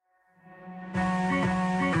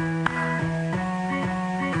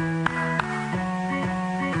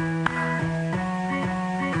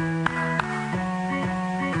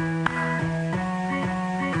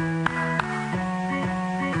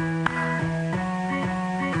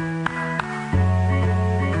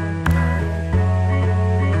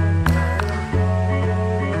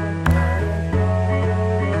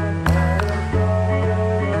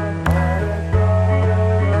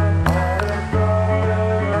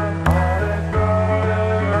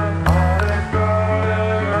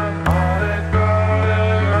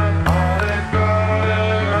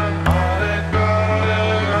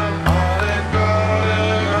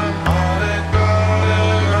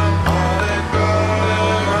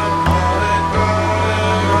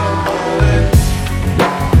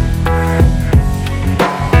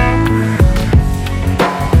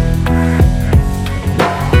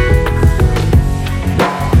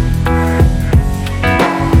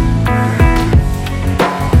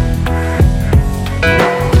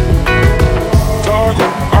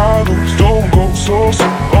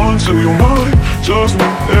until your mind just me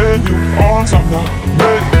and you on time now.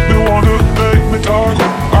 Make me wanna, make me talk.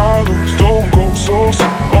 I lose, don't go so soon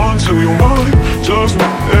until your mind just me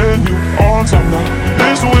and you on time now.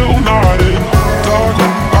 This will not end. Talk,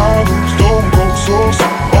 I lose, don't go so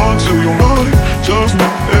soon until your mind just me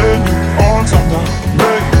and you on time now.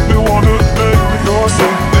 Make me wanna, make me go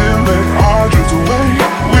something that I drift away.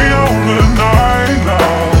 We own the night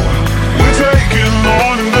now. We're taking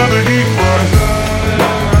on another heat rise.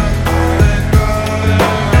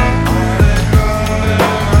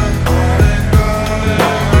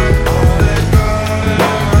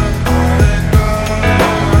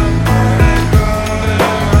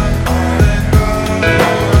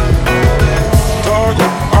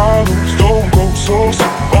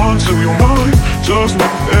 Until your mind just me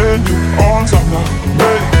and you on time now.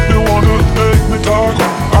 Make me wanna, make me talk.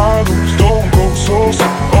 I lose, don't go so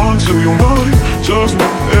soon until your mind just me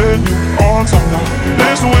and you on time now.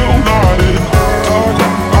 This will not end. Talk,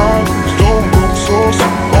 I lose, don't go so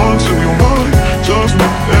soon until your mind just me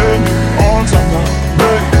and you on time now.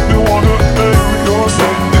 Make me wanna, make me go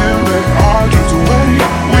something that I drift away.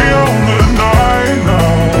 We own the night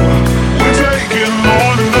now. We're taking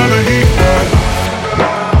on another heat ride.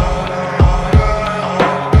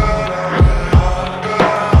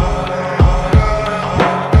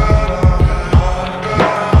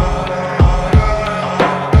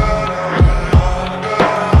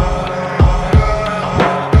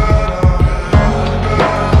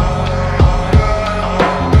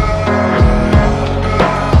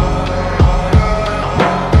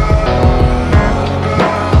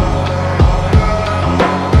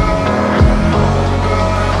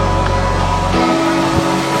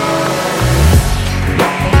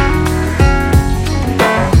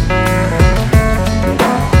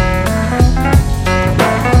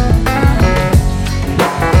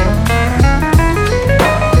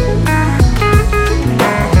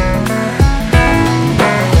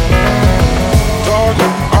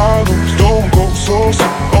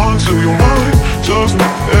 Until your mind just me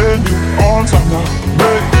and you on time now.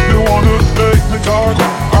 Make me wanna, make me talk.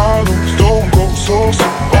 I lose, don't go so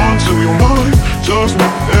soon until your mind just me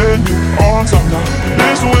and you on time now.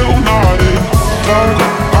 This will not end. Talk,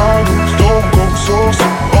 I lose, don't go so soon